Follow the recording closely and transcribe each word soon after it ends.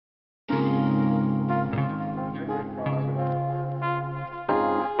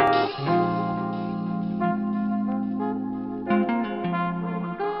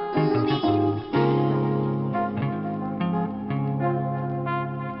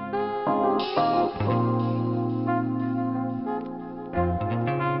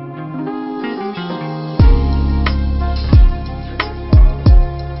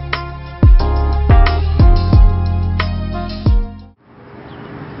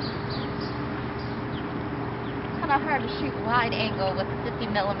Hard to shoot wide angle with a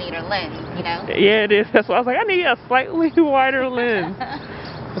 50mm lens, you know? Yeah, it is. That's why I was like, I need a slightly wider lens.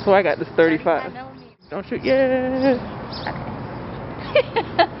 That's why I got this 35. Don't shoot. Yeah.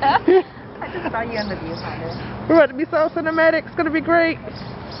 I just saw you in the viewfinder. We're about to be so cinematic. It's gonna be great.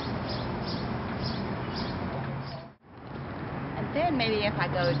 And then maybe if I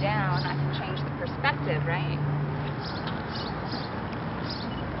go down, I can change the perspective, right?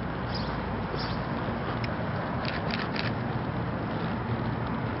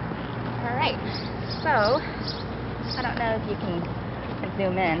 Alright, so I don't know if you can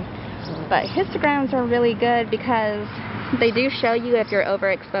zoom in, but histograms are really good because they do show you if you're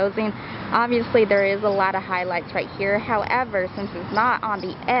overexposing. Obviously there is a lot of highlights right here. However, since it's not on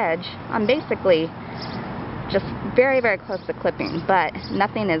the edge, I'm basically just very, very close to clipping, but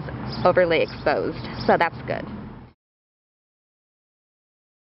nothing is overly exposed, so that's good.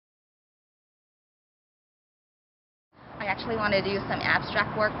 I actually want to do some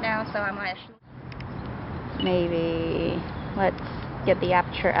abstract work now, so I'm going to maybe let's get the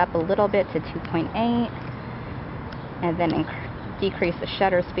aperture up a little bit to 2.8 and then decrease the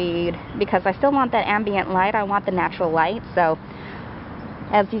shutter speed because I still want that ambient light. I want the natural light. So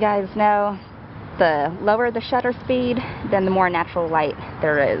as you guys know, the lower the shutter speed, then the more natural light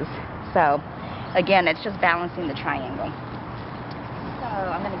there is. So again, it's just balancing the triangle. So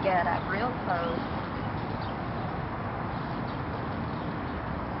I'm going to get up real close.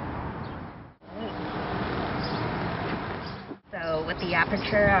 So with the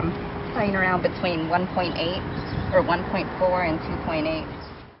aperture, I'm playing around between 1.8 or 1.4 and 2.8.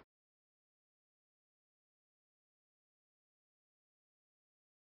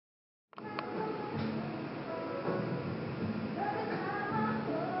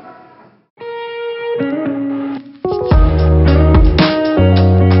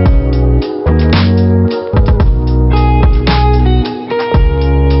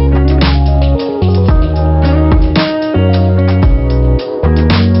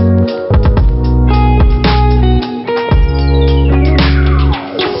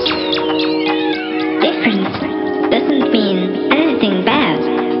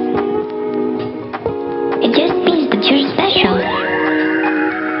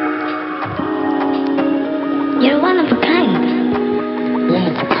 You're one of a kind. One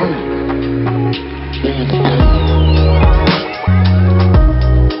of a kind.